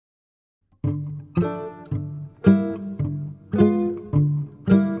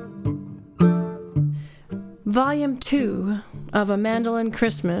Volume 2 of A Mandolin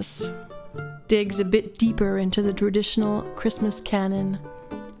Christmas digs a bit deeper into the traditional Christmas canon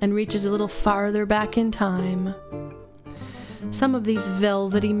and reaches a little farther back in time. Some of these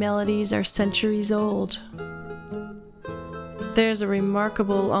velvety melodies are centuries old. There's a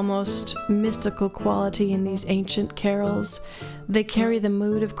remarkable, almost mystical quality in these ancient carols. They carry the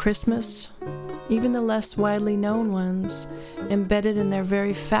mood of Christmas, even the less widely known ones, embedded in their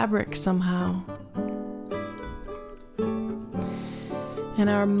very fabric somehow. In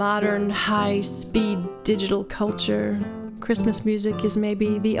our modern, high-speed digital culture, Christmas music is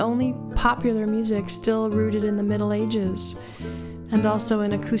maybe the only popular music still rooted in the Middle Ages, and also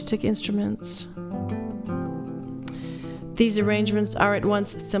in acoustic instruments. These arrangements are at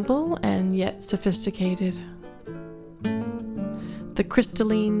once simple and yet sophisticated. The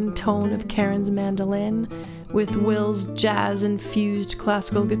crystalline tone of Karen's mandolin, with Will's jazz-infused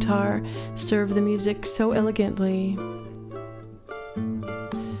classical guitar, serve the music so elegantly.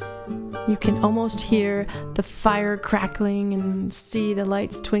 You can almost hear the fire crackling and see the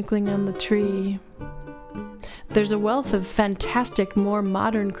lights twinkling on the tree. There's a wealth of fantastic, more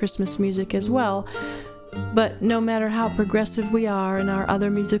modern Christmas music as well, but no matter how progressive we are in our other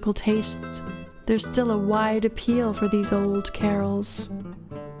musical tastes, there's still a wide appeal for these old carols.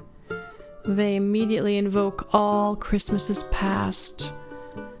 They immediately invoke all Christmases past.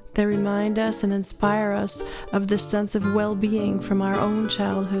 They remind us and inspire us of the sense of well-being from our own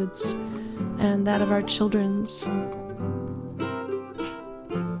childhoods and that of our children's.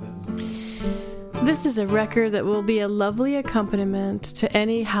 This is a record that will be a lovely accompaniment to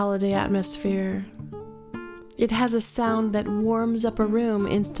any holiday atmosphere. It has a sound that warms up a room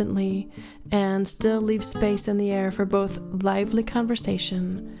instantly and still leaves space in the air for both lively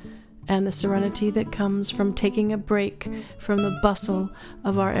conversation and the serenity that comes from taking a break from the bustle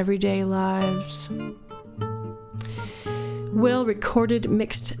of our everyday lives. Will recorded,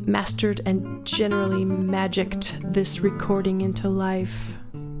 mixed, mastered, and generally magicked this recording into life.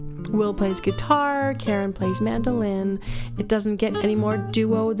 Will plays guitar, Karen plays mandolin. It doesn't get any more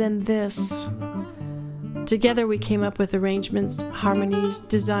duo than this. Together we came up with arrangements, harmonies,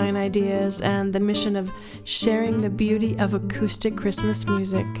 design ideas, and the mission of sharing the beauty of acoustic Christmas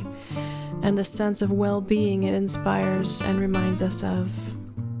music and the sense of well-being it inspires and reminds us of.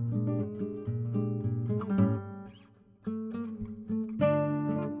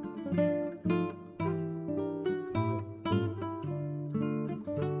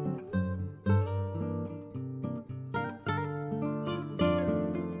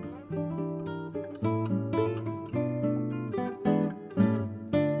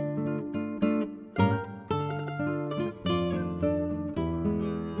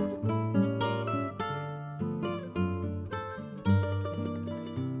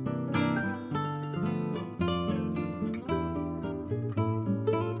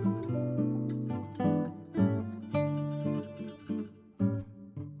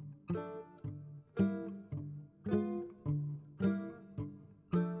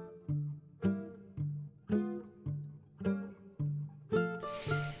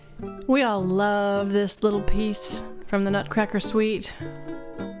 We all love this little piece from the Nutcracker Suite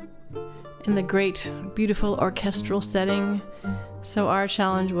in the great, beautiful orchestral setting. So our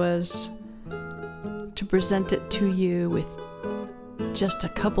challenge was to present it to you with just a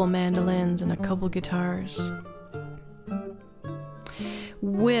couple mandolins and a couple guitars.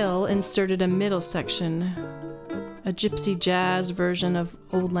 Will inserted a middle section, a gypsy jazz version of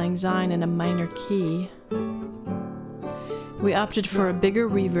Auld Lang Syne in a minor key. We opted for a bigger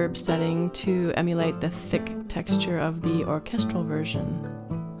reverb setting to emulate the thick texture of the orchestral version.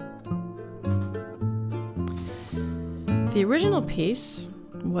 The original piece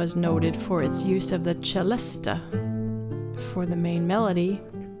was noted for its use of the celesta for the main melody,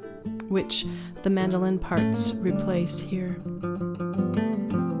 which the mandolin parts replace here.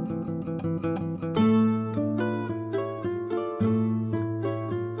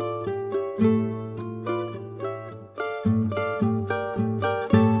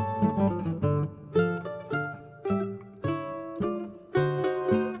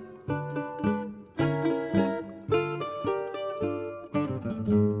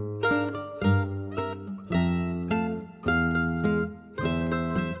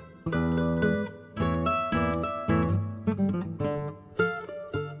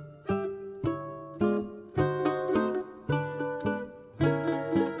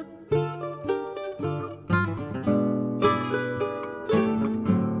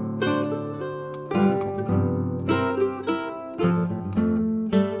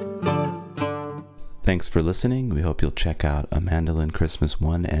 Thanks for listening. We hope you'll check out A Mandolin Christmas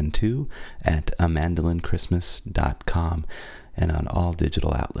 1 and 2 at amandolinchristmas.com and on all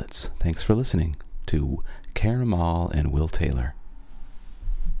digital outlets. Thanks for listening to Kara Mall and Will Taylor.